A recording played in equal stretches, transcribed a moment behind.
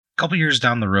couple years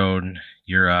down the road,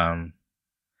 you're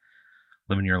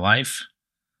living your life.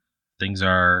 Things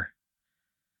are,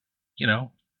 you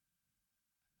know,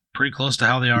 pretty close to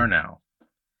how they are now.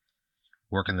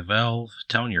 Working the Valve,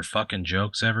 telling your fucking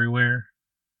jokes everywhere.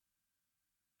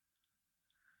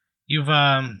 You've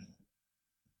been.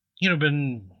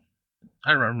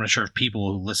 I'm not sure if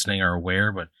people listening are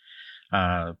aware, but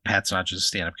Pat's not just a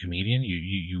stand-up comedian.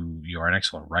 You are an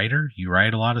excellent writer. You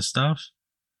write a lot of stuff,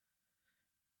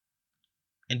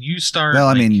 and you start. Well,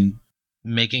 I like, mean,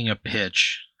 making a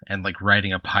pitch and like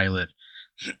writing a pilot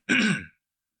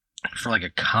for like a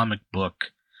comic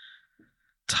book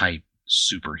type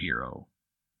superhero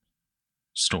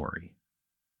story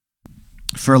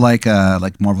for like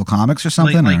Marvel Comics or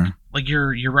something, or like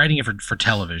you're writing it for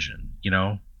television, you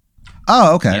know.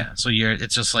 oh, okay, Yeah, so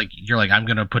it's just like you're like, I'm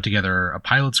gonna put together a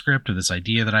pilot script of this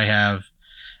idea that I have,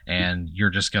 and you're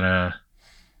just gonna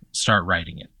start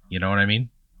writing it, you know what I mean?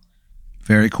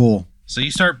 very cool. So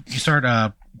you start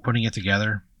putting it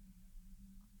together.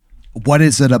 What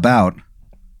is it about?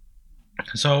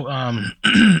 So I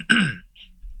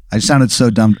sounded so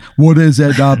dumb. What is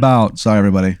it about? Sorry,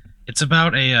 everybody. it's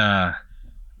about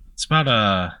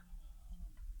a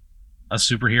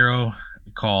superhero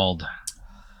called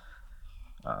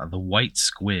the White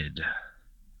Squid.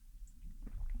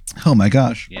 Oh my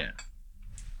gosh. Yeah.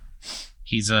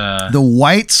 He's the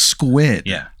White Squid.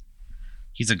 Yeah.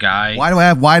 He's a guy.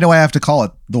 Why do I have to call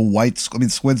it the White Squid? I mean,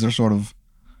 squids are sort of.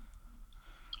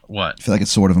 What? I feel like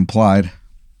it's sort of implied.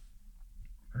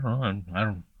 I don't know. I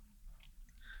don't.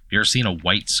 Have you ever seen a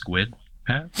white squid,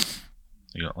 Pat?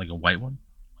 Like a white one?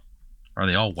 Are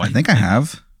they all white? I think I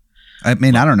have. I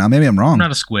mean, I don't know. Maybe I'm wrong. I'm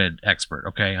not a squid expert,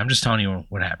 okay? I'm just telling you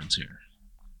what happens here.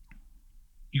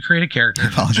 You create a character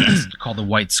called the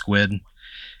White Squid.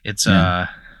 It's a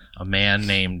man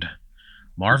named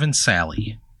Marvin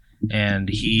Sally, and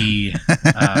he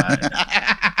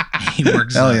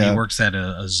works he works at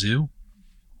a zoo,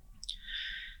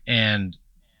 and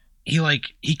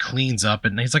he cleans up,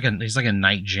 and he's like a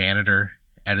night janitor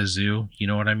at a zoo. You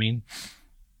know what I mean?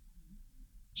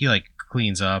 He like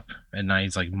cleans up at night.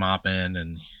 He's like mopping,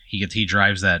 and he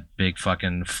drives that big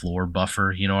fucking floor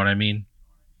buffer. You know what I mean?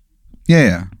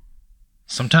 Yeah.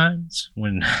 Sometimes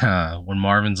when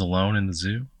Marvin's alone in the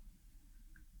zoo,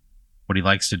 what he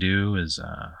likes to do is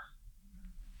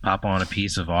pop on a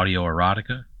piece of audio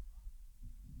erotica.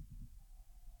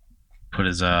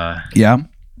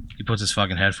 He puts his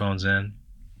fucking headphones in.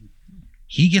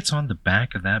 He gets on the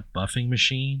back of that buffing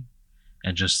machine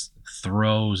and just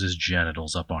throws his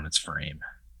genitals up on its frame.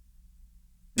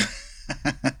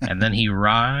 And then he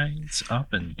rides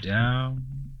up and down,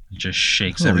 just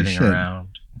shakes everything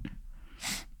around.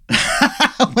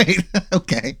 Wait,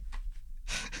 okay.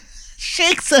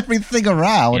 Shakes everything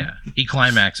around. Yeah, he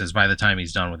climaxes by the time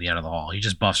he's done with the end of the hall. He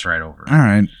just buffs right over it. All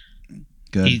right,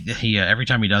 good. He every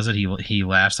time he does it, he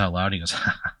laughs out loud. He goes,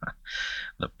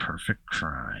 "The perfect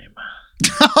crime."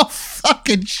 Oh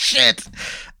fucking shit!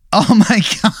 Oh my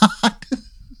god!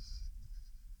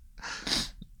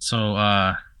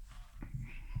 So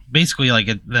basically, like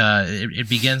it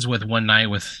begins with one night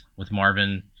with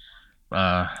Marvin.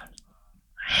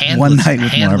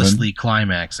 Handlessly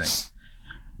climaxing,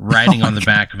 riding on the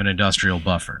back of an industrial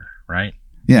buffer, right?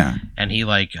 Yeah. And he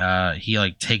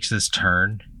takes this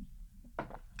turn,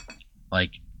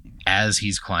 like as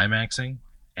he's climaxing,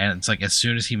 and it's like as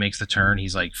soon as he makes the turn,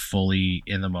 he's like fully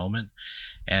in the moment.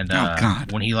 And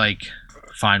when he like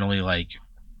finally like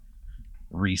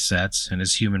resets and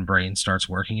his human brain starts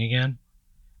working again,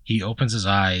 he opens his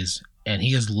eyes and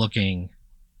he is looking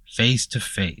face to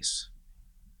face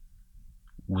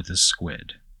with a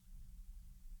squid.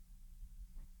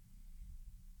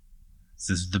 This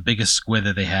is the biggest squid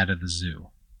that they had at the zoo.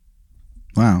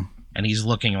 Wow. And he's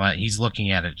looking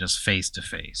at it just face to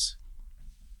face.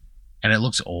 And it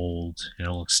looks old and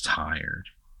it looks tired.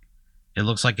 It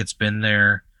looks like it's been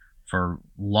there for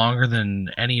longer than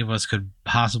any of us could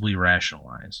possibly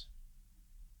rationalize.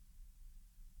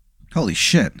 Holy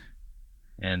shit.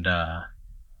 And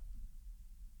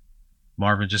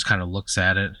Marvin just kind of looks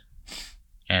at it,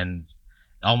 and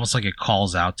almost like it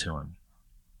calls out to him.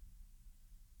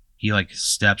 He like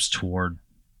steps toward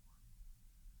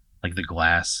like the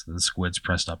glass that the squid's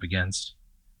pressed up against.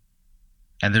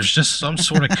 And there's just some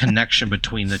sort of connection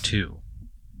between the two.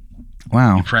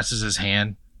 Wow. He presses his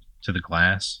hand to the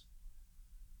glass.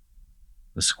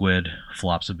 The squid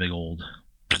flops a big old,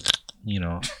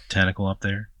 tentacle up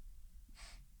there.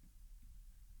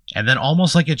 And then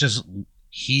almost like it just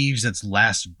heaves its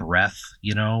last breath,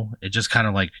 it just kind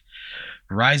of like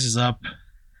rises up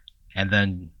and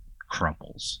then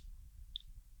crumples,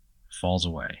 falls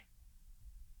away.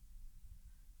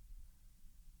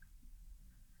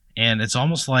 And it's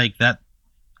almost like that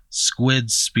squid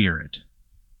spirit,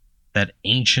 that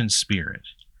ancient spirit,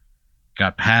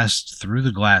 got passed through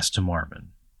the glass to Marvin.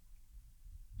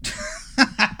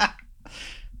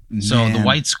 So the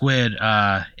white squid,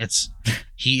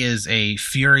 he is a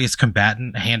furious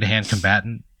combatant, a hand-to-hand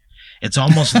combatant. It's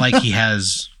almost like he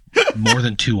has more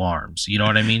than 2 arms. You know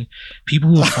what I mean? People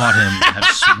who have fought him have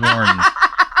sworn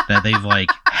that they've like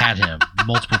had him,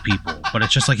 multiple people, but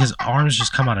it's just like his arms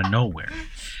just come out of nowhere.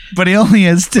 But he only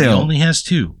has 2. He only has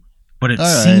 2, but it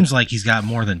seems like he's got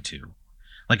more than 2,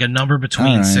 like a number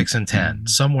between 6 and 10,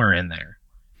 somewhere in there.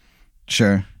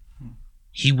 Sure.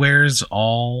 He wears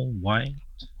all white.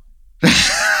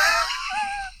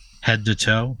 Head to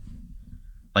toe,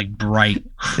 like bright,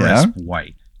 crisp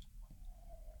white,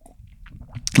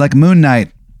 like Moon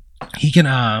Knight. He can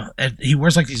he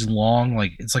wears like these long,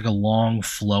 like it's like a long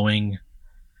flowing,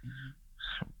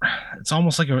 it's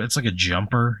almost like it's like a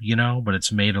jumper, you know, but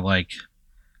it's made of like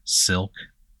silk,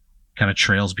 kind of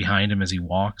trails behind him as he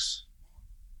walks,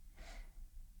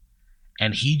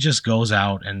 and he just goes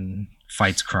out and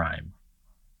fights crime.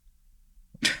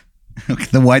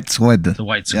 The white squid. The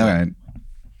white squid. Yeah, all right.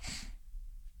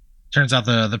 Turns out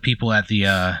the people at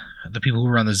the people who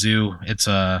run the zoo, it's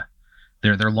they're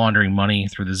laundering money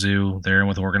through the zoo. They're in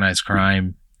with organized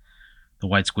crime. The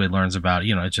white squid learns about,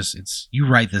 you know, it's you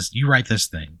write this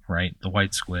thing, right? The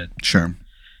white squid. Sure.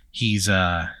 He's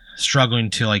struggling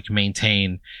to like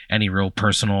maintain any real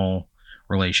personal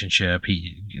relationship.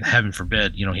 He, heaven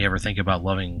forbid, you know, he ever think about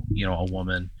loving, you know, a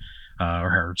woman or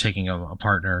her taking a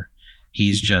partner.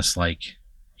 He's just like,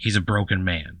 he's a broken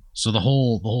man. So the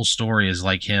whole story is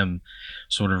like him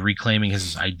sort of reclaiming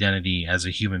his identity as a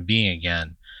human being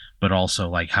again, but also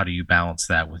like, how do you balance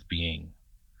that with being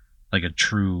like a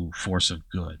true force of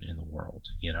good in the world,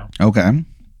 you know? Okay.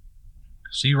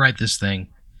 So you write this thing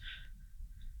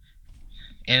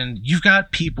and you've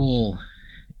got people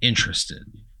interested.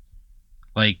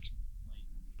 Like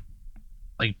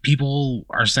people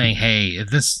are saying, hey, if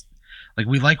this, like,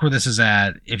 we like where this is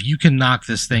at. If you can knock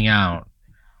this thing out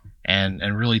and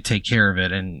really take care of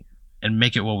it and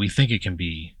make it what we think it can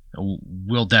be,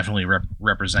 we'll definitely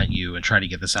represent you and try to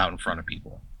get this out in front of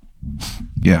people.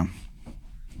 Yeah.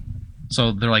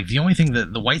 So they're like, the only thing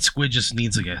that the white squid just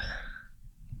needs he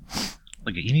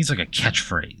needs like a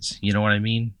catchphrase. You know what I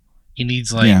mean? He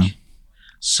needs like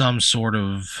some sort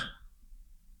of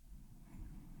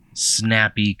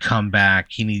snappy comeback.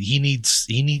 He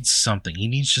needs something. He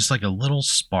needs just like a little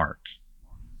spark.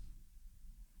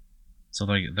 So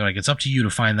they're like, it's up to you to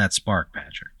find that spark,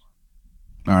 Patrick.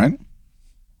 All right.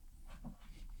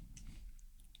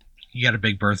 You got a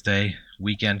big birthday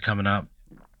weekend coming up.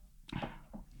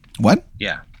 What?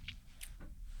 Yeah.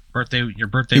 Your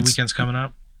birthday weekend's coming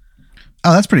up.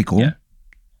 Oh, that's pretty cool. Yeah.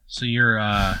 So you're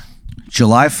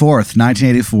July 4th,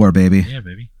 1984, baby. Yeah,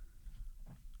 baby.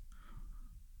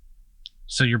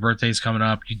 So your birthday's coming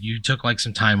up. You took like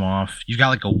some time off. You got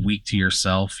like a week to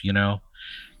yourself, you know?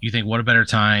 You think, what a better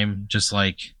time, just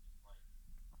like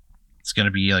it's going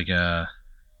to be like a,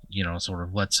 you know, sort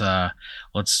of let's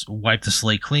wipe the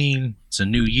slate clean. It's a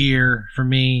new year for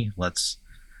me. Let's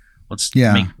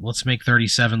make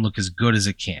 37 look as good as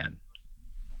it can.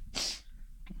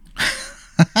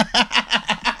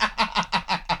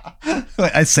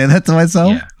 I say that to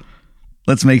myself? Yeah.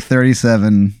 Let's make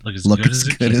 37 look as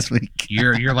good as we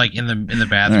can. You're like in the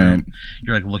bathroom. Right.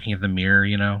 You're like looking at the mirror,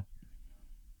 you know,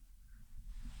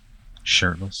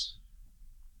 shirtless.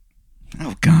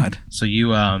 Oh God. So you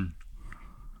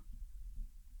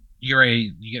get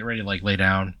ready to like lay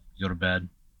down, you go to bed.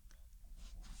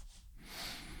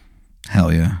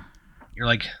 Hell yeah. You're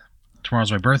like,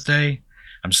 tomorrow's my birthday.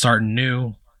 I'm starting new.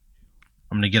 I'm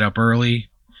going to get up early.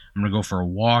 I'm going to go for a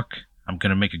walk. I'm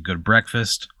going to make a good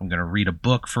breakfast. I'm going to read a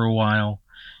book for a while.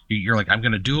 You're like, I'm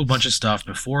going to do a bunch of stuff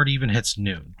before it even hits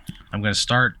noon. I'm going to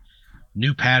start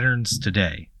new patterns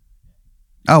today.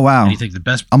 Oh, wow. And you think the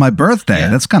best... On my birthday? Yeah.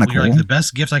 That's kind of cool. You're like, the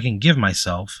best gift I can give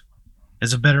myself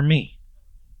is a better me.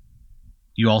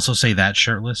 You also say that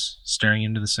shirtless, staring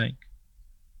into the sink.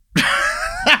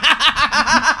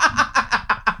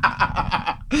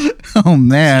 Oh,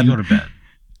 man. So you go to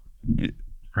bed.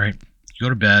 Right? You go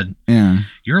to bed. Yeah.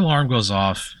 Your alarm goes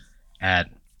off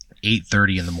at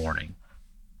 8:30 in the morning.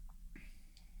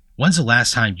 When's the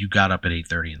last time you got up at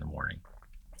 8:30 in the morning?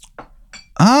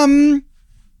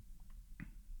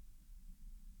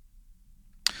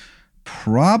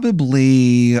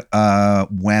 Probably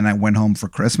when I went home for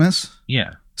Christmas.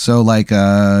 Yeah. So like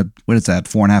what is that,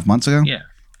 4.5 months ago? Yeah.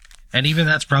 And even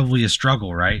that's probably a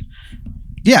struggle, right?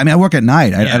 Yeah, I mean I work at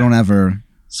night. I don't ever.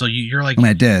 So you're like, I mean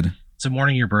I did. It's the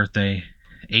morning of your birthday,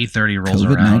 8:30 rolls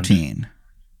COVID-19. around.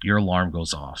 Your alarm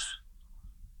goes off.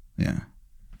 Yeah.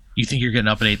 You think you're getting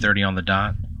up at 8:30 on the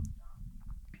dot?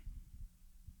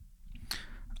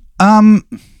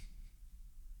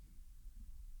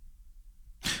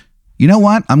 You know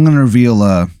what? I'm going to reveal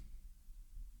a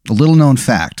little known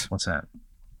fact. What's that?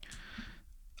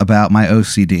 About my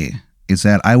OCD is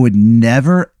that I would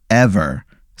never, ever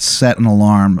set an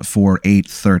alarm for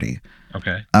 8:30.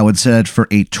 Okay. I would set it for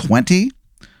 8:20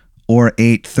 or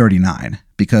 8:39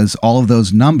 because all of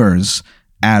those numbers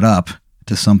add up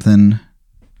to something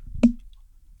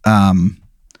that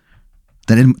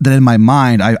in my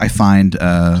mind I find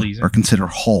or consider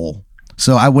whole.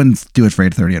 So I wouldn't do it for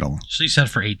 8:30 at all. So you set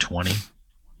for 8:20?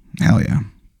 Hell yeah.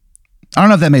 I don't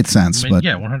know if that made sense, but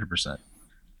yeah, 100%.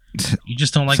 You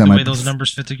just don't like the way those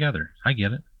numbers fit together. I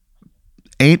get it.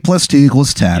 8 plus 2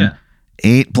 equals 10. Yeah.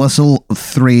 8 plus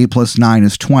 3 plus 9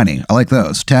 is 20. I like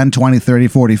those. 10, 20, 30,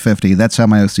 40, 50. That's how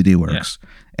my OCD works. Yeah.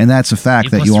 And that's a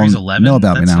fact that you all know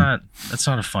about me now. That's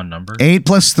not a fun number. 8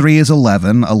 plus 3 is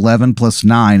 11. 11 plus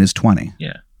 9 is 20.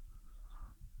 Yeah.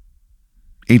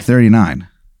 8:39.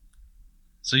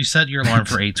 So you set your alarm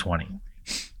for 8:20.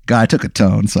 God, I took a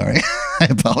tone. Sorry. I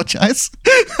apologize.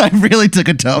 I really took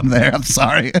a tone there. I'm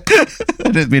sorry. I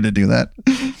didn't mean to do that.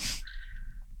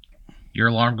 Your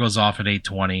alarm goes off at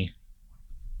 8:20.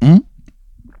 You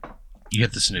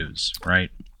hit the snooze,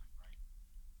 right?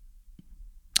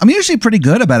 I'm usually pretty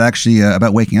good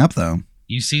about waking up, though.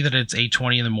 You see that it's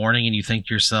 8:20 in the morning and you think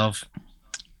to yourself,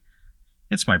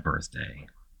 it's my birthday.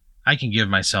 I can give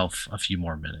myself a few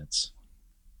more minutes.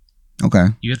 Okay.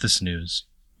 You hit the snooze.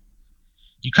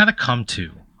 You kind of come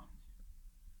to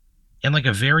in like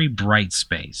a very bright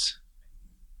space.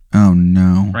 Oh,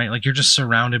 no. Right? Like you're just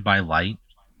surrounded by light.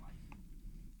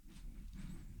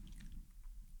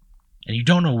 And you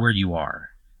don't know where you are.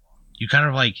 You kind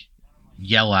of like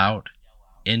yell out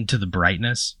into the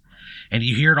brightness. And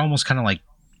you hear it almost kind of like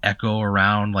echo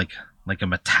around like a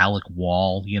metallic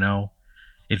wall, you know?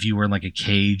 If you were in like a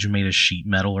cage made of sheet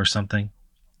metal or something.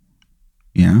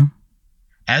 Yeah.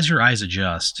 As your eyes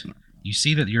adjust, you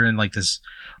see that you're in like this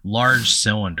large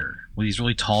cylinder with these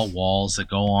really tall walls that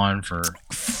go on for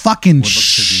fucking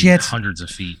shit, hundreds of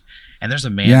feet. And there's a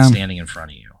man standing in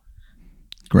front of you.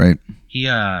 Great. He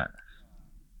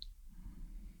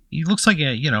looks like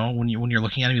when you're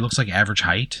looking at him, he looks like average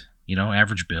height,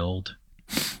 average build.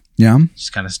 Yeah. He's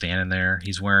kind of standing there.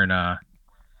 He's wearing a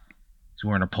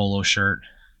polo shirt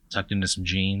tucked into some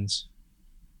jeans.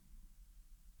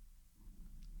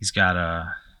 He's got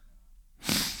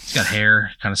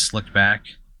hair kind of slicked back.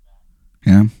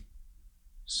 Yeah.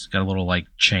 He's got a little like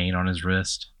chain on his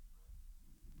wrist.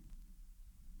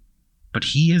 But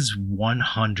he is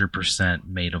 100%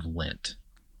 made of lint.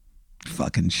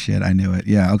 Fucking shit, I knew it.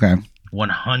 Yeah, okay.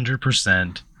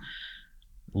 100%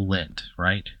 lint,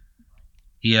 right?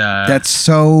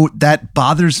 That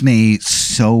bothers me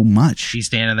so much. He's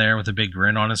standing there with a big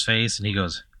grin on his face and he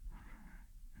goes,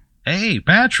 "Hey,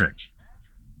 Patrick.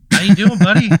 How you doing,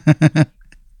 buddy?"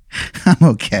 I'm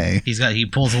okay. He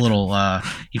pulls a little How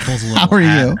are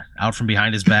hat you? Out from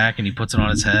behind his back and he puts it on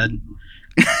his head.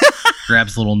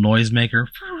 Grabs the little noisemaker.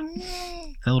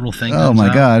 That little thing. Oh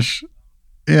my gosh.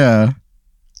 Yeah.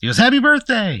 He goes, "Happy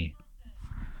birthday."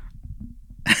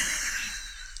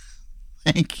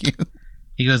 Thank you.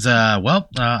 He goes,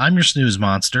 I'm your snooze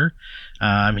monster.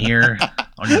 I'm here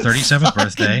on your 37th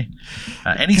birthday.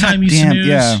 Anytime you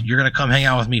snooze, you're going to come hang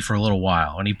out with me for a little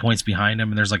while. And he points behind him,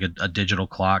 and there's like a digital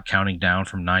clock counting down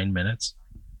from 9 minutes.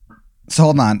 So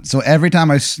hold on. So every time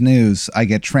I snooze, I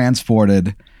get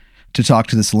transported to talk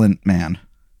to this lint man.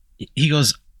 He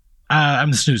goes, I'm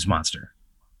the snooze monster.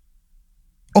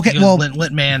 Okay, goes, well,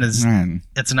 lint man is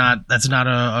that's not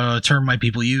a term my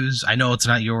people use. I know it's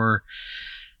not your.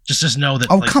 Just know that.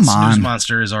 Oh, come on, snooze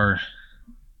monster is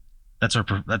that's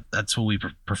what we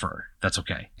prefer. That's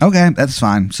okay. Okay, that's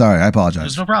fine. Sorry, I apologize.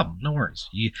 There's no problem. No worries.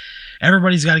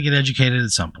 Everybody's got to get educated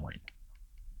at some point.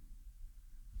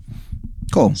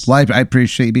 Cool. Well, I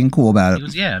appreciate you being cool about it. He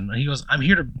goes, yeah. And he goes, I'm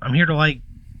here to I'm here to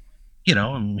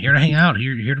hang out.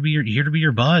 Here to be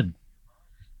your bud.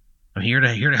 I'm here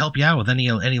to help you out with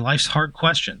any life's hard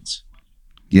questions.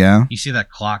 Yeah. You see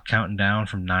that clock counting down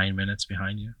from 9 minutes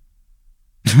behind you?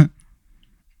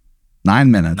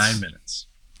 9 minutes. 9 minutes.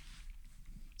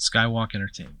 Skywalk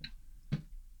Entertainment.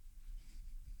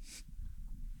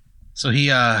 So he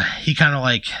kind of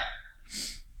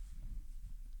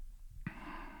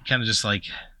just like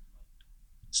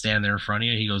standing there in front of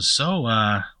you. He goes, "So,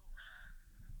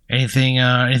 anything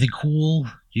cool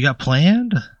you got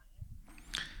planned?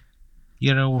 What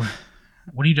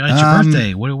are you doing? It's your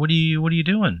birthday. What are you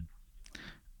doing?"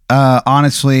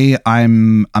 Honestly,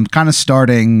 I'm kind of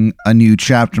starting a new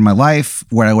chapter in my life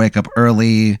where I wake up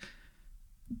early,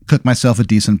 cook myself a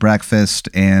decent breakfast,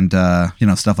 and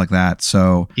stuff like that.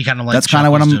 So he kind of like that's kind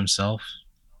of what I'm to himself.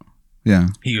 Yeah.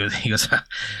 He goes,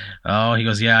 oh, he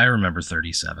goes, yeah, I remember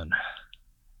 37.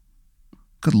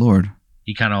 Good Lord.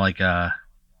 He kind of like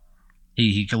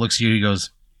he looks at you. He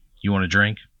goes, you want a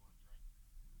drink?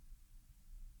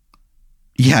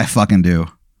 Yeah, I fucking do.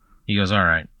 He goes, all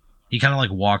right. He kind of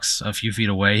like walks a few feet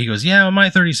away. He goes, yeah, on my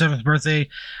 37th birthday,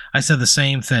 I said the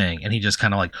same thing. And he just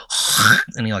kind of like,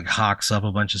 and he like hawks up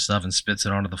a bunch of stuff and spits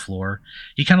it onto the floor.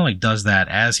 He kind of like does that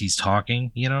as he's talking,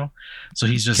 So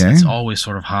he's just, it's always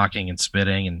sort of hawking and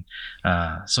spitting. And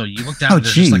so you look down and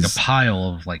there's just like a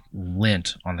pile of like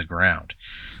lint on the ground.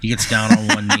 He gets down on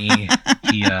one knee.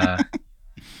 He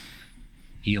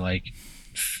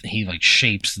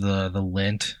shapes the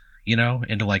lint,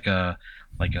 into like a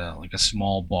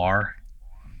small bar.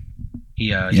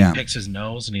 He picks his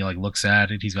nose and he like looks at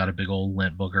it. He's got a big old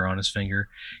lint booger on his finger.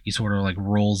 He sort of like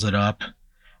rolls it up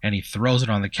and he throws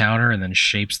it on the counter and then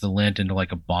shapes the lint into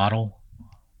like a bottle.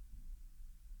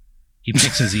 He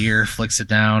picks his ear, flicks it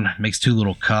down, makes 2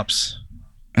 little cups.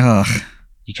 Ugh.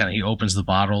 He opens the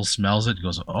bottle, smells it,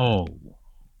 goes, "Oh,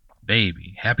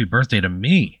 baby, happy birthday to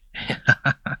me."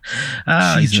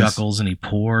 He chuckles and he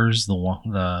pours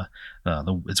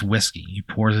it's whiskey. He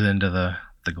pours it into the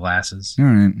glasses. All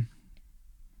right.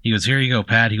 He goes, "Here you go,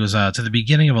 Pat." He goes, "To the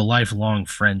beginning of a lifelong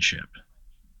friendship."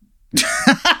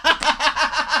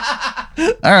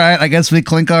 All right, I guess we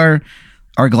clink our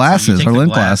glasses, our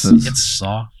lint glasses. It's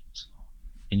soft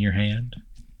in your hand.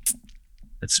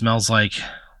 It smells like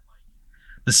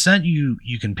the scent you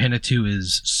can pin it to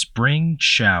is spring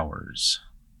showers.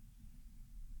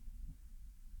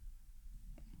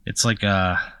 It's like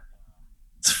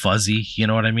it's fuzzy, you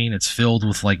know what I mean? It's filled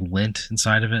with like lint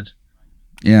inside of it.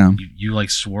 Yeah. You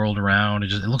like swirled around.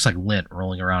 It looks like lint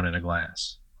rolling around in a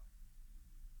glass.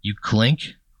 You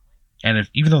clink, and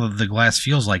even though the glass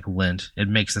feels like lint, it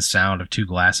makes the sound of 2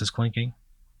 glasses clinking.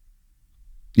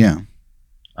 Yeah.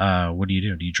 What do you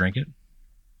do? Do you drink it?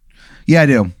 Yeah, I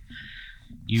do.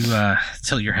 You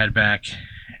tilt your head back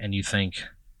and you think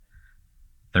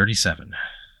 37.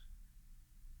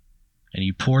 And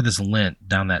you pour this lint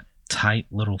down that tight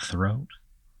little throat.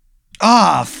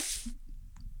 Ah!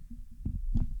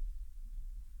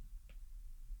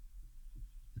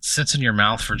 It sits in your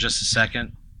mouth for just a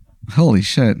second. Holy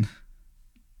shit.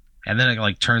 And then it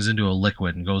like turns into a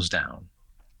liquid and goes down.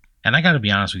 And I got to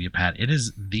be honest with you, Pat, it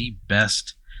is the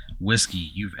best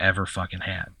whiskey you've ever fucking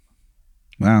had.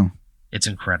 Wow. It's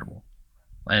incredible.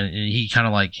 And he kind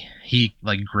of like,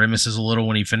 grimaces a little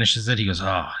when he finishes it. He goes,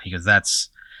 that's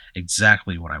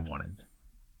exactly what I wanted.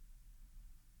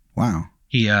 Wow.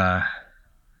 He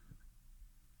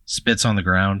spits on the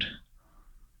ground,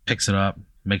 picks it up,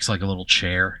 makes like a little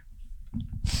chair,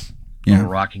 little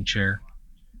rocking chair.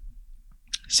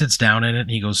 He sits down in it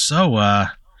and he goes, "So,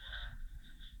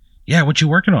 yeah, what you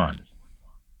working on?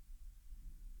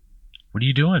 What are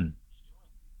you doing?"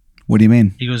 What do you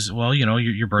mean? He goes, "Well,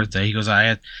 your birthday." He goes,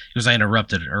 I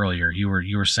interrupted it earlier. You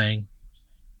were saying,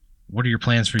 what are your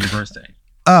plans for your birthday?"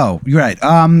 Oh, you're right.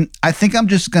 I think I'm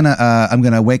just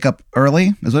gonna wake up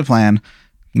early is my plan.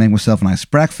 Make myself a nice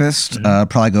breakfast. Mm-hmm.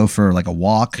 Probably go for like a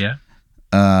walk. Yeah.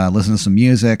 Listen to some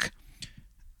music,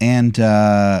 and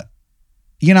I'm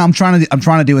trying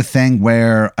to do a thing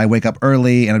where I wake up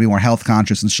early and I'll be more health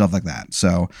conscious and stuff like that.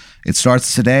 So it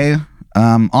starts today,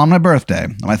 on my birthday,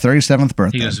 on my 37th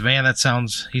birthday. He goes, "Man, that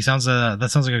sounds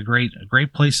like a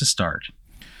great place to start."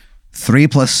 3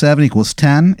 + 7 =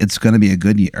 10. It's going to be a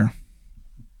good year.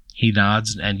 He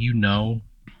nods, and you know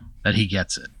that he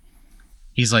gets it.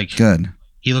 He's like, good.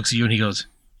 He looks at you and he goes,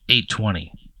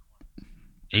 820.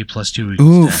 8 + 2 =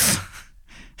 Oof.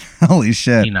 10. Holy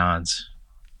shit. He nods.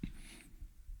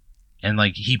 And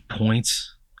like he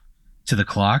points to the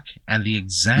clock, and the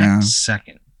exact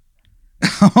second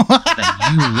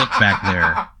that you look back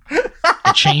there,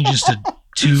 it changes to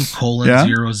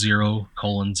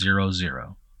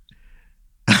 2:00:00.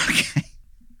 Okay.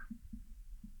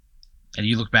 And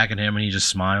you look back at him and he just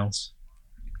smiles.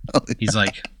 He's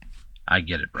like, "I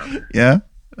get it, brother." Yeah.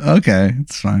 Okay.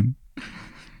 It's fine.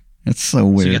 It's so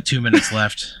weird. So you got 2 minutes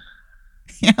left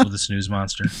with the snooze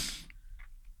monster.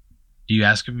 Do you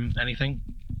ask him anything?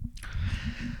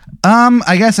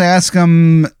 I guess I ask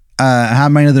him how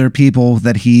many other people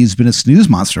that he's been a snooze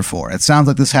monster for. It sounds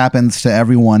like this happens to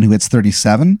everyone who hits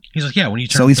 37. He's like, yeah, when you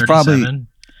turn 37,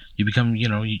 you become,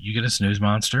 you get a snooze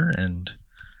monster. And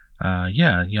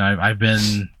I've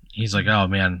been, he's like, "Oh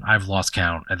man, I've lost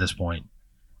count at this point."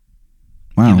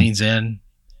 Wow. He leans in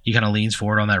He kind of leans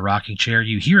forward on that rocking chair.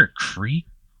 You hear it creak.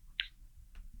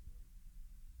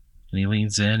 And he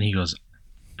leans in. He goes,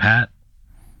 Pat,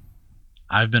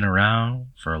 I've been around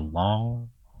for a long,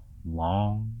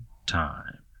 long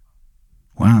time.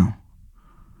 Wow.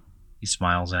 He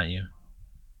smiles at you.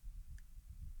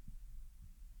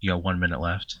 You got 1 minute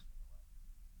left.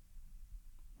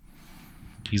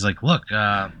 He's like, look,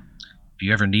 if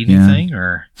you ever need anything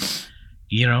or,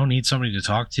 need somebody to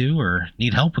talk to or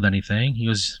need help with anything, he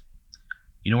goes,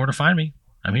 you know where to find me.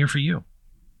 I'm here for you.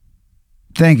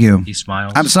 Thank you. He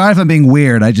smiles. I'm sorry if I'm being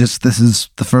weird. This is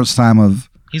the first time of...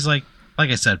 He's like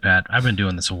I said, Pat, I've been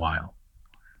doing this a while.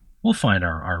 We'll find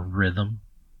our rhythm.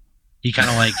 He kind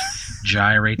of like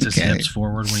gyrates his hips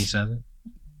forward when he says it.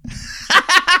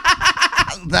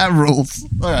 That rules.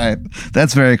 All right.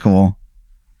 That's very cool.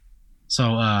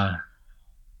 So,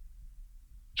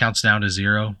 counts down to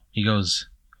 0. He goes,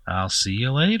 I'll see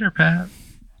you later, Pat.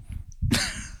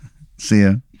 See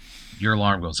ya. Your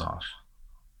alarm goes off.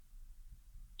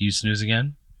 Do you snooze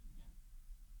again?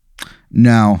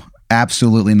 No,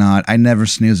 absolutely not. I never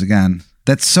snooze again.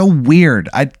 That's so weird.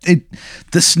 The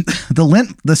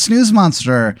snooze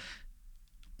monster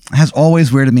has always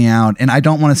weirded me out, and I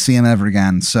don't want to see him ever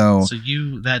again. So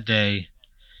you that day,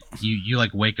 you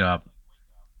like wake up.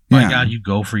 My God, you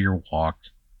go for your walk.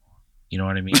 You know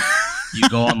what I mean? You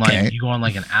go on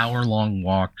like an hour-long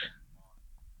walk.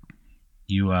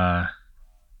 You're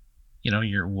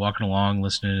walking along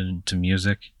listening to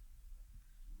music.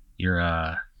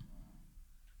 You're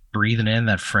breathing in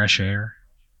that fresh air.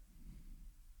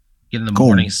 Getting the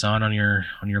morning sun on your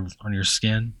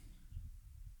skin.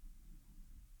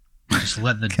 Just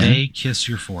let the day kiss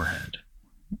your forehead.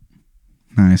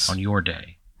 Nice. On your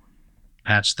day.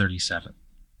 Patch 37.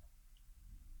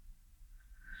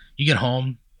 You get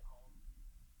home.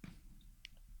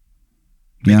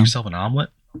 Make yourself an omelet.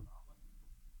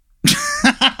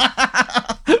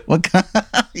 What kind?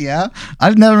 Yeah,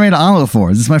 I've never made an omelet before.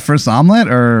 Is this my first omelet,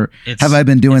 or have I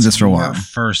been doing this for a while?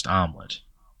 First omelet.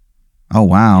 Oh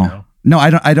wow! No,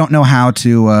 I don't know how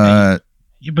to.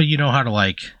 But you know how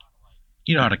to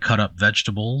you know how to cut up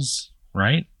vegetables,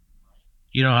 right?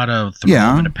 You know how to throw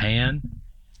them in a pan.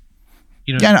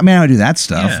 I mean, I do that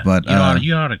stuff, but you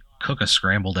know how to cook a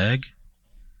scrambled egg.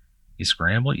 You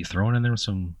scramble it, you throw it in there with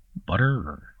some butter,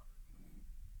 or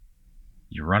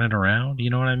you run it around. You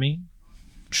know what I mean?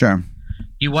 Sure.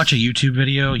 You watch a YouTube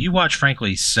video. You watch,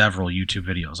 frankly, several YouTube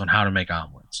videos on how to make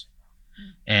omelets.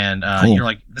 And you're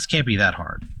like, this can't be that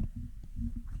hard.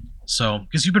 So,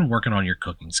 because you've been working on your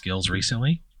cooking skills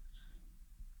recently.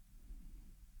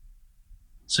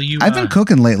 So I've been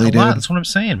cooking lately, dude. That's what I'm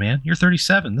saying, man. You're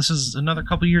 37. This is another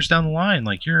couple years down the line.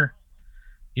 Like, you're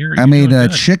I made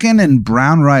chicken and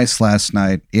brown rice last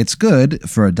night. It's good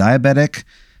for a diabetic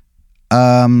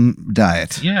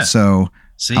diet. Yeah. So...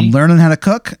 See? I'm learning how to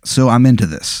cook, so I'm into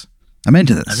this.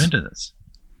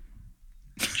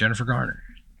 Jennifer Garner.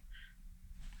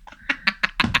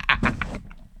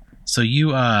 So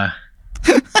you're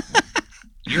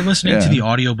listening to the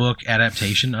audiobook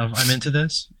adaptation of I'm Into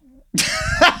This?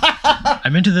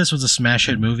 I'm Into This was a smash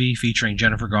hit movie featuring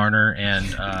Jennifer Garner and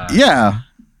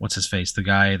what's his face? The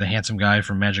handsome guy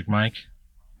from Magic Mike?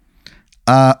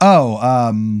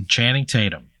 Channing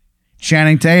Tatum.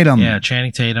 Channing Tatum. Yeah,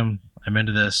 Channing Tatum. I'm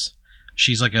Into This.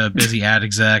 She's like a busy ad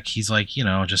exec. He's like,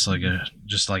 just like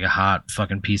a hot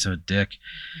fucking piece of a dick.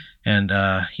 And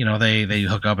they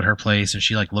hook up at her place, and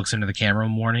she like looks into the camera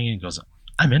one morning and goes,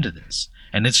 "I'm into this."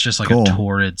 And it's just like a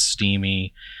torrid,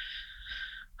 steamy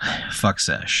fuck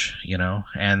sesh,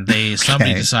 And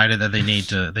somebody decided that they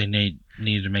needed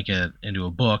to make it into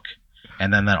a book,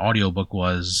 and then that audiobook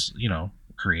was,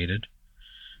 created.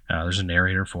 There's a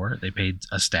narrator for it. They paid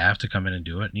a staff to come in and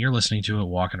do it, and you're listening to it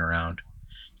walking around.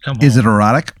 Come home. Is it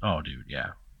erotic? Oh, dude,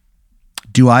 yeah.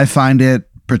 Do I find it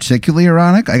particularly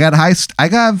erotic? I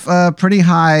got pretty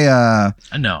high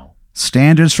no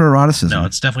standards for eroticism. No,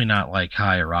 it's definitely not like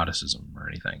high eroticism or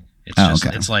anything. It's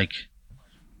it's like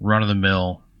run of the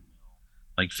mill,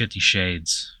 like 50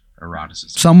 Shades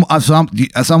eroticism.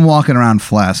 Some walking around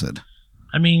flaccid.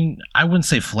 I mean, I wouldn't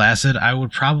say flaccid. I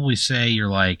would probably say you're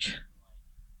like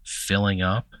filling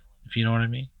up, if you know what I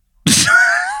mean.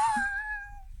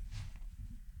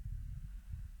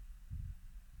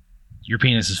 Your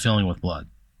penis is filling with blood.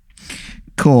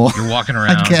 Cool. You're walking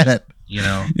around. I get it.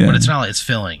 But it's not. It's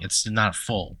filling. It's not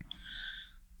full,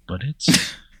 but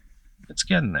it's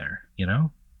getting there.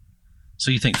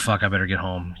 So you think, fuck, I better get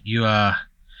home. You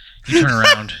turn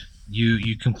around.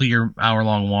 You complete your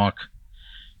hour-long walk.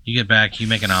 You get back. You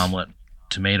make an omelet.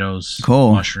 Tomatoes.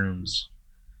 Cool. Mushrooms.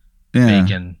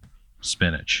 Bacon.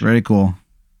 Spinach. Very cool.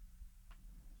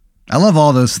 I love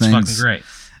all those It's things. fucking great.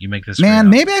 You make this Man,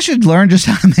 great maybe I should learn just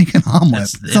how to make an omelet.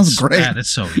 Sounds great. Yeah, it's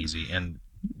so easy, and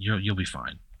you'll be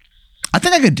fine. I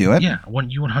think I could do it. Yeah,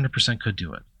 you 100% could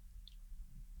do it.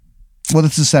 Well,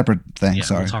 that's a separate thing. Yeah,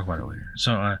 Sorry. we'll talk about it later.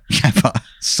 So,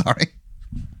 sorry.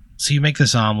 So you make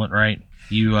this omelet, right?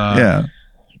 You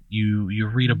you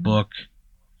read a book,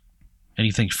 and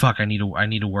you think, "Fuck, I need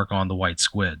to work on the White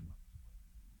Squid."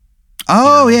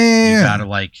 Oh, You know, yeah. You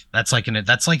gotta that's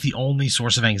like the only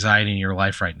source of anxiety in your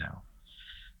life right now.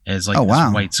 Is like Oh, this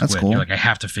wow. White Squid. That's cool. You're like, I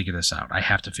have to figure this out.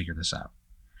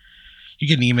 You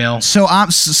get an email. So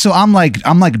I'm like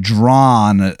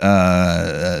drawn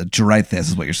to write this,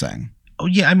 is what you're saying. Oh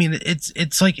yeah, I mean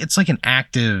it's like an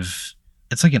active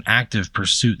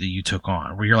pursuit that you took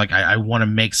on, where you're like, I want to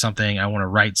make something, I want to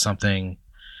write something.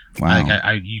 Wow.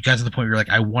 Like you got to the point where you're like,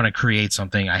 I want to create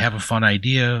something. I have a fun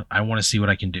idea. I want to see what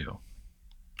I can do.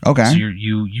 Okay. So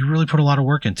you really put a lot of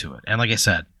work into it. And like I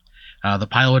said, the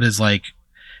pilot is like,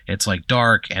 it's like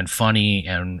dark and funny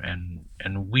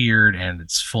and weird, and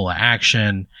it's full of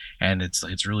action, and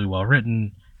it's really well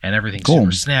written, and everything's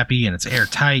super snappy, and it's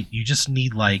airtight. You just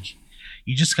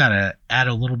gotta add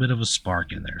a little bit of a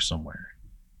spark in there somewhere.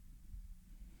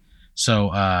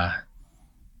 So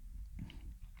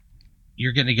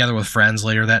you're getting together with friends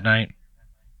later that night.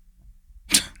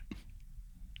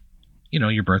 You know,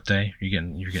 your birthday. You're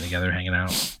getting together, hanging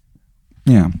out.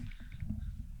 Yeah.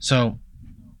 So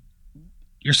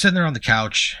you're sitting there on the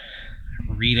couch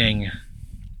reading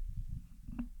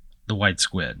The White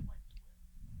Squid,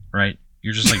 right?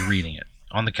 You're just like reading it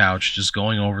on the couch, just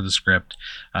going over the script.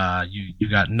 You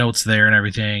got notes there and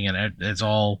everything, and it's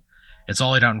all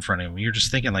laid out in front of you. You're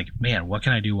just thinking like, man, what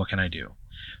can I do? What can I do?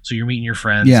 So you're meeting your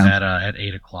friends at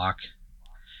 8:00.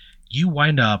 You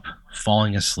wind up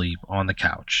falling asleep on the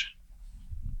couch.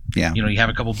 Yeah. You know, you have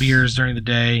a couple beers during the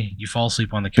day. You fall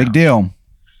asleep on the couch. Big deal.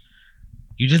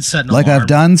 You did set an like alarm. I've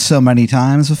done so many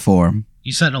times before.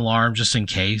 You set an alarm just in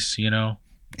case, you know.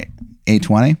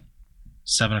 8:20.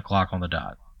 7:00 on the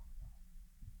dot.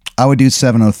 I would do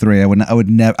 7:03. I would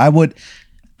never.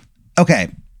 Okay.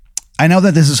 I know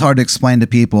that this is hard to explain to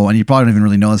people, and you probably don't even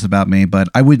really know this about me, but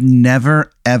I would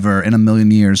never, ever in a million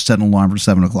years set an alarm for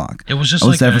 7:00. It was just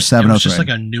like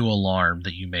a new alarm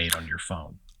that you made on your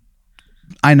phone.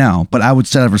 I know, but I would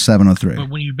set it for 7:03. But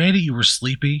when you made it, you were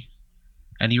sleepy,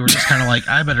 and you were just kind of like,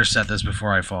 I better set this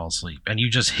before I fall asleep. And you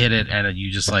just hit it, and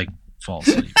you just like fall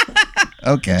asleep.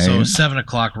 Okay. So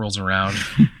 7:00 rolls around.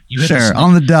 You hit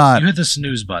on the dot. You hit the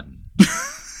snooze button.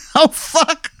 Oh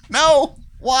fuck! No.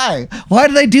 Why? Why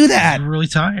did I do that? You were really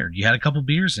tired. You had a couple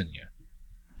beers in you.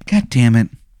 God damn it!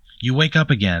 You wake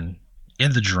up again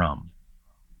in the drum.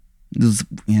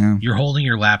 Yeah. You're holding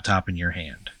your laptop in your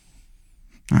hand.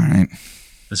 All right.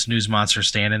 The snooze monster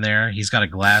standing there. He's got a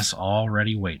glass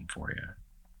already waiting for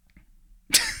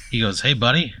you. He goes, "Hey,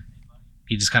 buddy."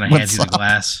 He just kind of hands you the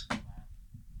glass.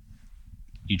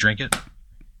 You drink it.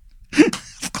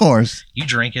 Of course. You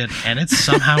drink it, and it's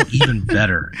somehow even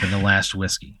better than the last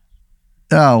whiskey.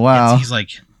 Oh wow. He's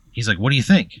like, "What do you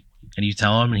think?" And you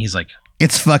tell him, and he's like,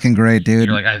 "It's fucking great, dude."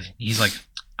 You're like, he's like,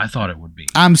 "I thought it would be."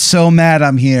 I'm so mad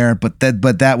I'm here, but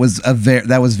that was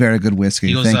very good whiskey.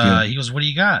 He goes, Thank you. He goes, "What do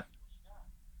you got?"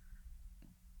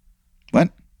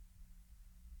 What?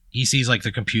 He sees like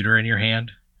the computer in your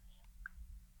hand.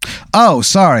 Oh,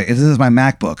 sorry. This is my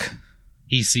MacBook.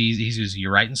 He says, "You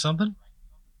writing something?"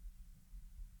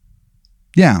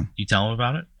 Yeah. You tell him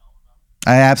about it?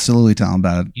 I absolutely tell him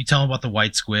about it. You tell him about the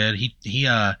White Squid. He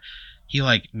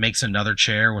like makes another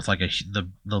chair with like the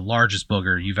largest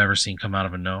booger you've ever seen come out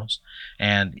of a nose,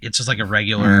 and it's just like a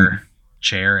regular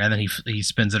chair, and then he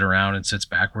spins it around and sits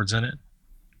backwards in it,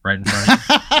 right in front of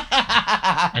you.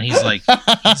 And he's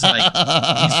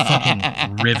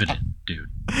fucking riveted, dude.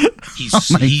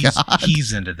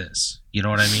 He's into this. You know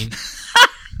what I mean?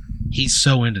 He's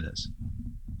so into this.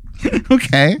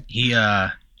 Okay.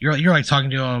 You're like talking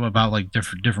to him about like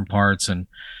different parts and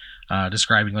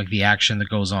describing like the action that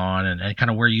goes on and kind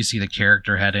of where you see the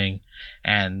character heading,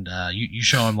 and you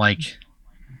show him like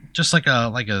just like a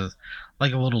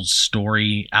little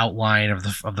story outline of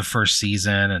the first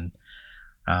season, and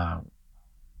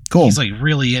cool. He's like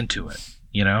really into it,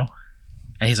 you know,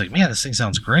 and he's like, "Man, this thing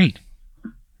sounds great."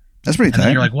 That's pretty tight.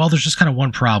 And you're like, "Well, there's just kind of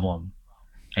one problem,"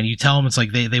 and you tell him it's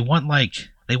like they want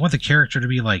the character to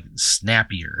be like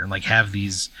snappier and like have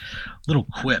these little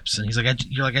quips, and he's like,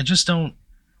 "You're like, I just don't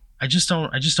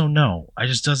know. I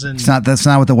just doesn't." That's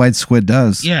not what the White Squid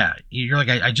does. Yeah, you're like,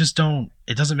 I just don't.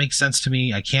 It doesn't make sense to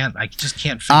me. I just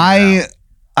can't figure it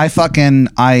out.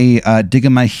 I dig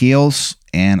in my heels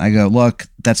and I go, look,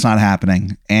 that's not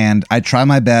happening. And I try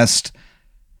my best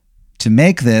to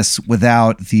make this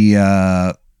without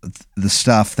the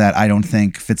stuff that I don't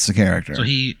think fits the character. So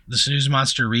the snooze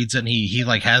monster reads it, and he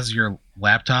like has your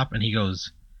laptop, and he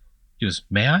goes,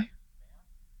 "May I?"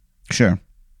 Sure.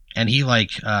 And he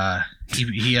like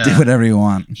he do whatever you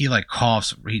want. He like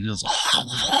coughs. He goes,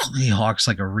 he hawks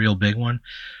like a real big one.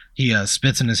 He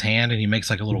spits in his hand, and he makes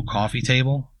like a little coffee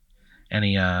table, and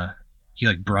he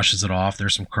like brushes it off.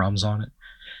 There's some crumbs on it,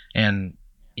 and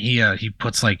he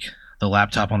puts like the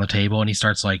laptop on the table, and he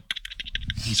starts like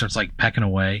pecking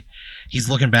away. He's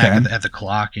looking back at the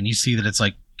clock, and you see that it's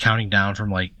like counting down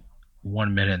from like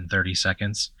 1 minute and 30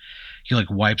 seconds. He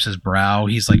like wipes his brow.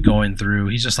 He's like going through.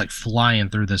 He's just like flying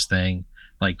through this thing,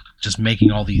 like just making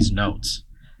all these notes.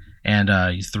 And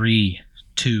 3,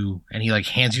 2, and he like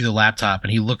hands you the laptop,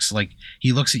 and he looks at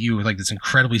you with like this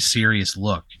incredibly serious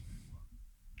look,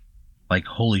 like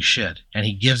holy shit. And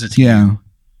he gives it to you,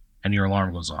 and your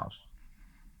alarm goes off.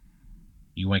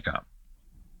 You wake up.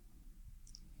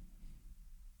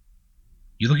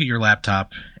 You look at your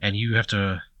laptop, and you have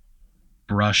to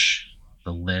brush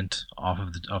the lint off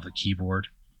of the keyboard.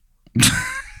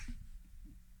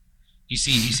 You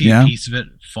see a piece of it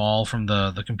fall from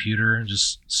the computer and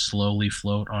just slowly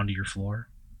float onto your floor.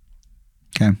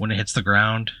 Okay. When it hits the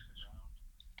ground,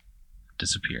 it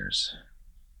disappears.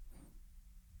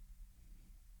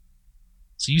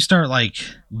 So you start like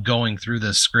going through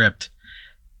this script,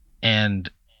 and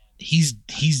he's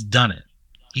done it.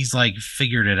 He's like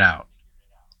figured it out.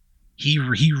 He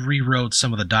rewrote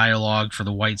some of the dialogue for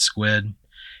the White Squid,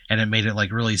 and it made it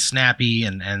like really snappy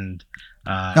and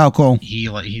oh, cool.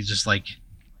 He's just like,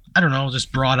 I don't know,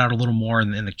 just brought out a little more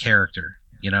in the character,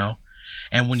 you know.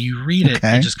 And when you read it,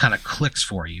 it just kind of clicks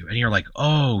for you, and you're like,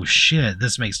 oh shit,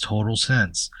 this makes total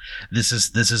sense. This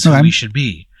is who we should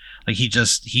be. Like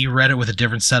he read it with a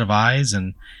different set of eyes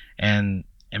and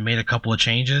made a couple of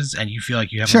changes, and you feel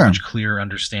like you have a much clearer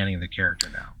understanding of the character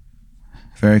now.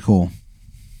 Very cool.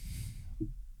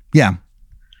 Yeah.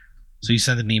 So you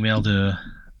send an email to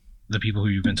the people who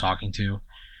you've been talking to.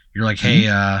 You're like, hey,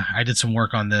 I did some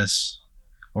work on this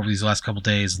over these last couple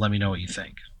days. Let me know what you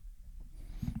think.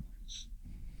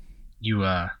 You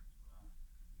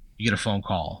get a phone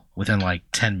call within like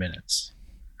 10 minutes.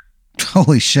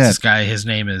 Holy shit. This guy, his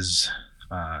name is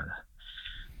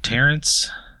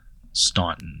Terrence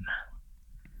Staunton.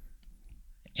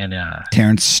 And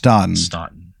Terrence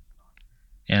Staunton.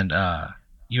 And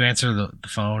you answer the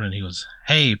phone, and he goes,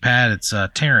 "Hey, Pat, it's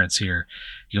Terrence here."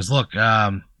 He goes, "Look,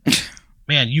 man,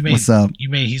 What's up?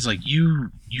 He's like, you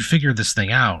figured this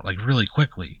thing out like really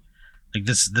quickly. Like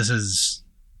this is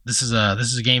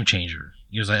a game changer."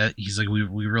 He's like, we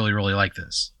really really like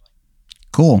this.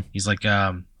 Cool. He's like,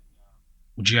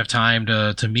 would you have time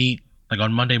to meet like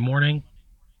on Monday morning?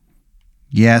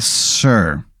 Yes,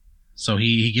 sir. So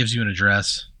he gives you an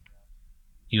address.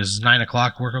 He goes, "Is 9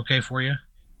 o'clock work okay for you?"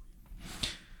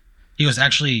 He goes,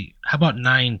 "Actually, how about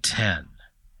 9:10?"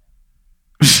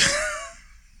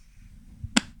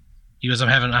 He goes, I'm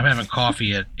having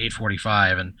coffee at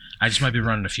 8:45, and I just might be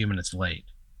running a few minutes late.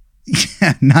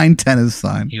 Yeah, 9:10 is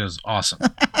fine. He goes, "Awesome."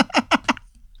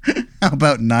 How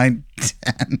about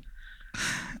 9:10?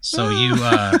 So you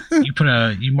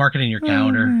mark it in your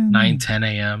calendar, 9:10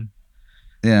 a.m.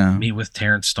 Yeah. Meet with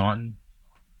Terrence Staunton.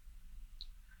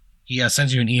 He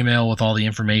sends you an email with all the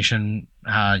information.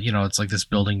 It's like this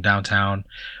building downtown,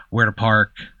 where to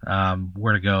park,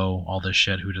 where to go, all this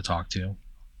shit, who to talk to.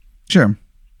 Sure.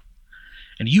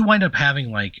 And you wind up having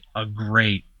like a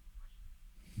great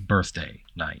birthday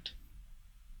night.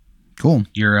 Cool.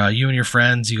 You and your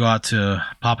friends, you go out to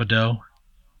Papa Dough,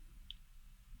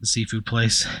 the seafood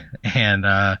place, and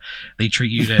they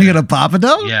treat you to. You got a Papa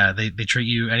Dough? Yeah, they treat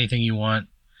you anything you want.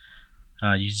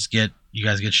 You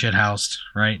guys get shit housed,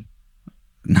 right?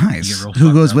 Nice.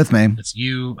 Who goes with me? It's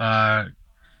you,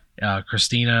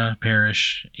 Christina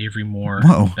Parrish, Avery Moore,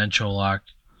 Ben Cholak,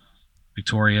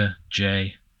 Victoria,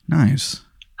 Jay. Nice.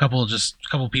 Couple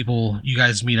people. You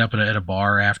guys meet up at a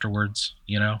bar afterwards,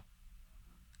 you know.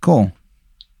 Cool.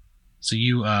 So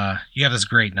you have this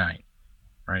great night,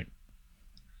 right?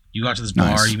 You go out to this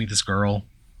bar. You meet this girl.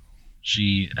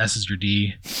 She S's your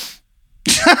D.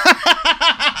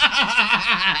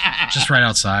 Just right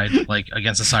outside, like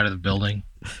against the side of the building.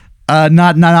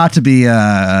 Not to be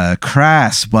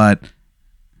crass, but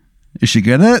is she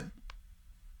good at it?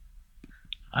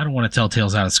 I don't want to tell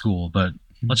tales out of school, but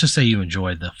let's just say you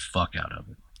enjoyed the fuck out of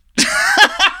it.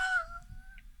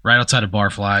 Right outside of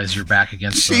Barflies, you're back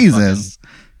against the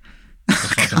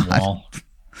fucking wall.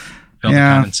 Felt the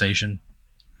condensation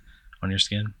on your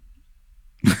skin.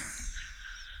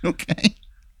 Okay.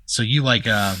 So you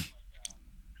have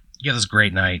this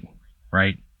great night,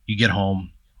 right? You get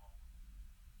home,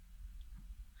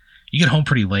 You get home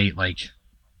pretty late, like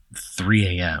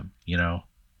 3 a.m. You know,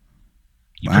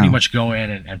 you pretty Wow. much go in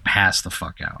and pass the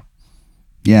fuck out.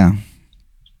 Yeah.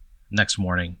 Next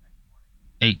morning,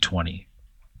 8:20,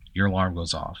 your alarm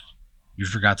goes off. You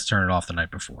forgot to turn it off the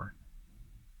night before.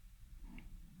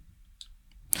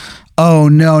 Oh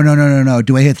no, no, no, no, no.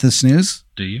 Do I hit the snooze?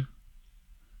 Do you?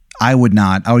 I would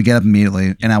not. I would get up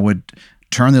immediately and I would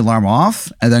turn the alarm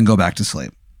off and then go back to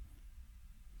sleep.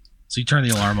 So you turn the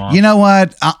alarm off. You know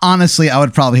what? Honestly, I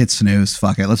would probably hit snooze.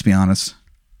 Fuck it. Let's be honest.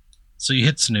 So you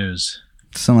hit snooze.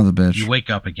 Son of a bitch. You wake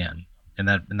up again in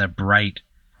that bright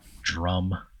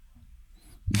drum.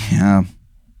 Yeah.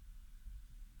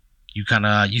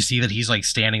 You see that he's like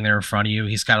standing there in front of you.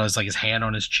 He's got his hand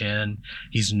on his chin.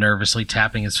 He's nervously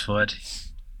tapping his foot.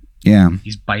 Yeah.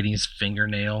 He's biting his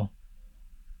fingernail.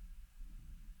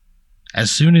 As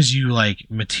soon as you like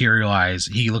materialize,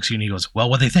 he looks at you and he goes, "Well,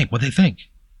 what they think? What they think?"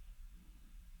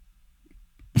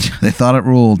 They thought it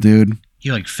ruled, dude. He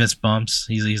like fist bumps.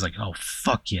 He's like, "Oh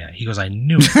fuck yeah!" He goes, "I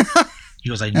knew it." He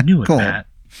goes, "I knew it, Cool. Matt."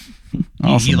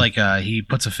 Awesome. He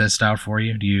puts a fist out for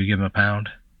you. Do you give him a pound?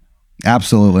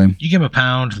 Absolutely. You give him a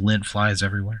pound. Lint flies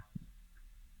everywhere.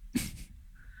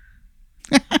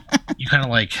 You kind of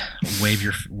like wave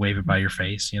it by your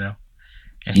face, you know.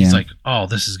 And he's Yeah. like, "Oh,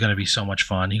 this is gonna be so much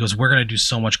fun." He goes, "We're gonna do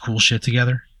so much cool shit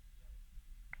together."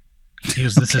 He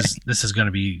goes, "This is gonna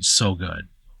be so good."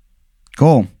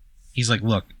 Cool. He's like,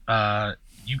 "Look,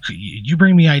 you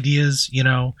bring me ideas, you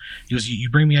know." He goes,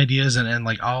 "You bring me ideas, and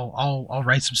like I'll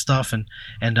write some stuff, and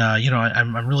you know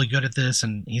I'm really good at this."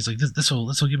 And he's like, "This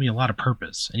will give me a lot of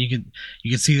purpose." And you can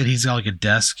see that he's got like a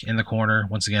desk in the corner,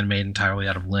 once again made entirely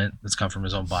out of lint that's come from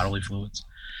his own bodily fluids.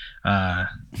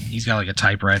 He's got like a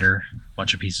typewriter, a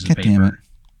bunch of pieces of God damn it. paper.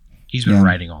 He's been Yeah.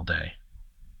 writing all day.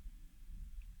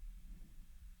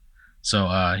 So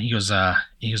he goes,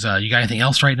 "You got anything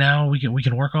else right now we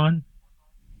can work on?"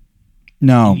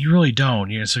 No. You really don't.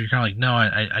 So you're kind of like, "No,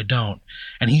 I don't."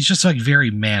 And he's just like very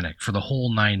manic for the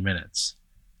whole 9 minutes.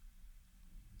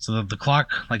 So the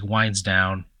clock like winds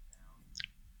down.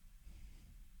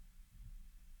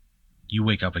 You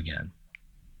wake up again.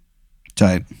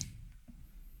 Tight.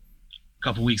 A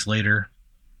couple weeks later,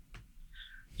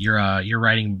 you're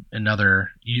writing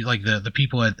another. You like the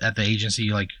people at the agency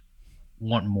like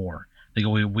want more. They go,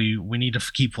 we need to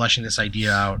keep fleshing this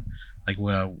idea out. Like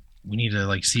we need to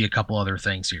like see a couple other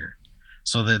things here.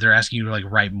 So they're asking you to like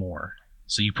write more.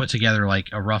 So you put together like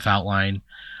a rough outline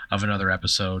of another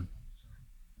episode.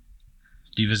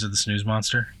 Do you visit the snooze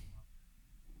monster?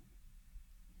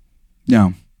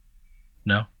 No.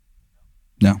 No.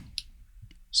 No.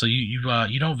 So you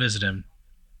don't visit him.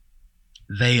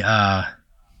 They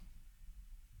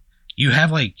you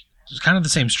have like it's kind of the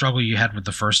same struggle you had with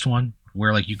the first one,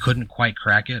 where like you couldn't quite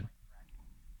crack it.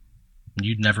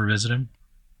 You'd never visit him.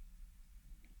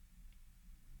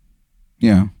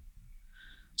 Yeah.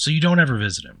 So you don't ever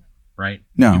visit him, right?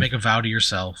 No. You make a vow to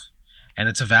yourself, and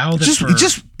it's a vow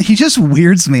that He just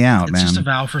weirds me out, it's man. just a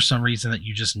vow for some reason that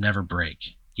you just never break.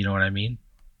 You know what I mean?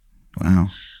 Wow.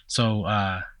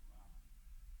 So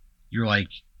you're like,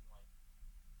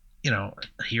 you know,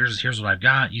 here's what I've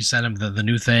got. You send them the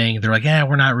new thing. They're like, "Yeah,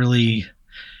 we're not really.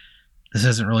 This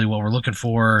isn't really what we're looking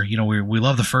for. You know, we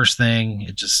love the first thing.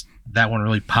 It just that one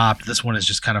really popped. This one has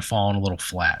just kind of fallen a little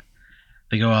flat."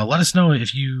 They go, "Let us know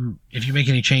if you make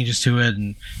any changes to it,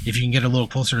 and if you can get a little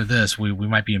closer to this, we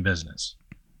might be in business."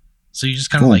 So you just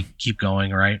kind of Cool. like keep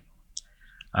going, right?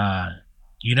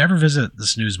 You never visit the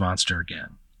snooze monster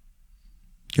again.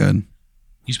 Good.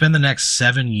 You spend the next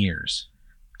 7 years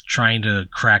trying to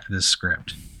crack this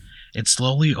script. It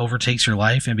slowly overtakes your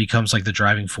life and becomes like the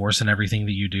driving force in everything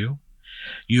that you do.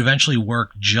 You eventually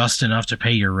work just enough to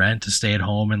pay your rent to stay at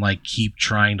home and like keep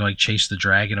trying to like chase the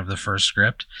dragon of the first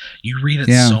script. You read it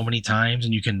Yeah. so many times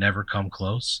and you can never come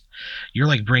close. You're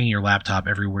like bringing your laptop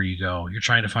everywhere you go. You're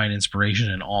trying to find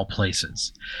inspiration in all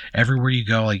places. Everywhere you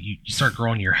go, like you start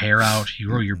growing your hair out. You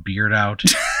grow your beard out.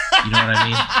 You know what I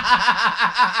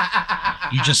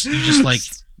mean? You just like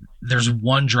there's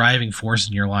one driving force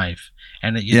in your life,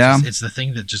 and it's the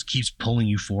thing that just keeps pulling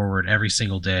you forward every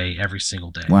single day.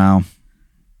 Wow.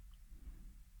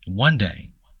 One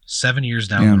day, 7 years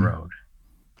down the road,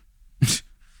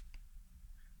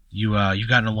 you've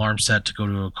got an alarm set to go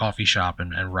to a coffee shop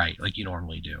and write like you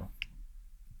normally do.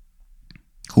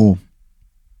 Cool.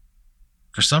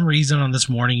 For some reason on this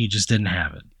morning you just didn't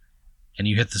have it, and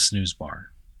you hit the snooze bar.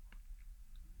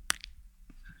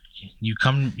 You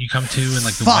come to in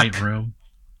like the Fuck. white room,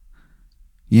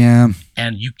 Yeah.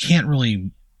 and you can't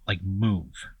really like move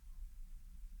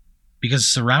because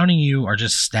surrounding you are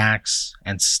just stacks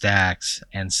and stacks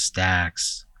and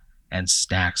stacks and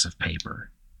stacks of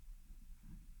paper.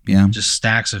 Yeah. Just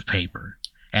stacks of paper.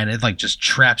 And it like just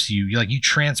traps you. You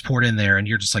transport in there and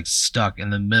you're just like stuck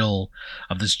in the middle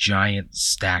of this giant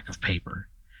stack of paper.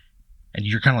 And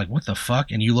you're kind of like, what the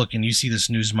fuck? And you look and you see this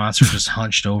news monster just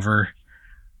hunched over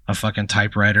a fucking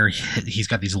typewriter. He's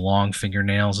got these long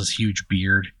fingernails, this huge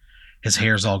beard. His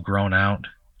hair's all grown out,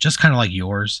 just kind of like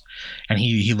yours. And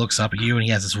he looks up at you and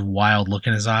he has this wild look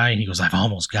in his eye and he goes, I've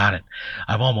almost got it.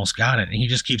 I've almost got it. And he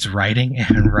just keeps writing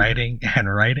and writing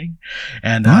and writing.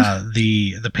 And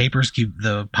the papers keep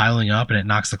piling up and it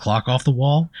knocks the clock off the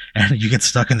wall and you get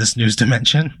stuck in this news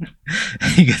dimension.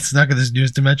 You get stuck in this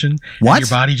news dimension. What? And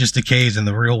your body just decays in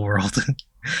the real world.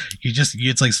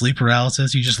 It's like sleep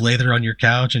paralysis. You just lay there on your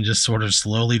couch and just sort of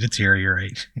slowly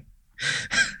deteriorate.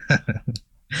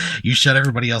 You shut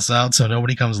everybody else out so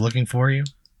nobody comes looking for you.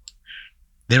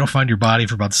 They don't find your body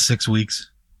for about 6 weeks.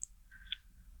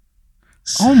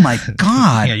 Oh my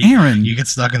God, yeah, Aaron. You get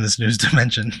stuck in this news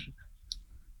dimension.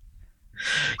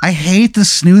 I hate the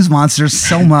snooze monster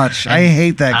so much. I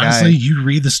hate that honestly, guy. you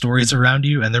read the stories around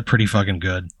you and they're pretty fucking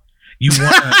good. You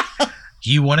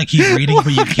want to keep reading,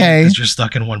 but you can't because you're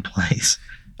stuck in one place.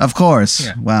 Of course.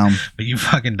 Yeah. Wow. But you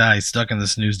fucking die stuck in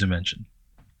this news dimension.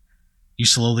 You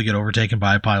slowly get overtaken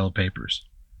by a pile of papers.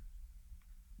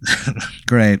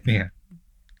 Great. Yeah.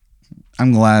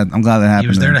 I'm glad that happened. He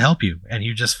was there to help you, and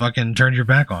you just fucking turned your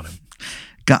back on him.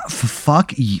 God,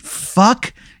 fuck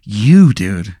you,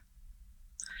 dude.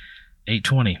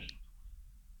 8:20.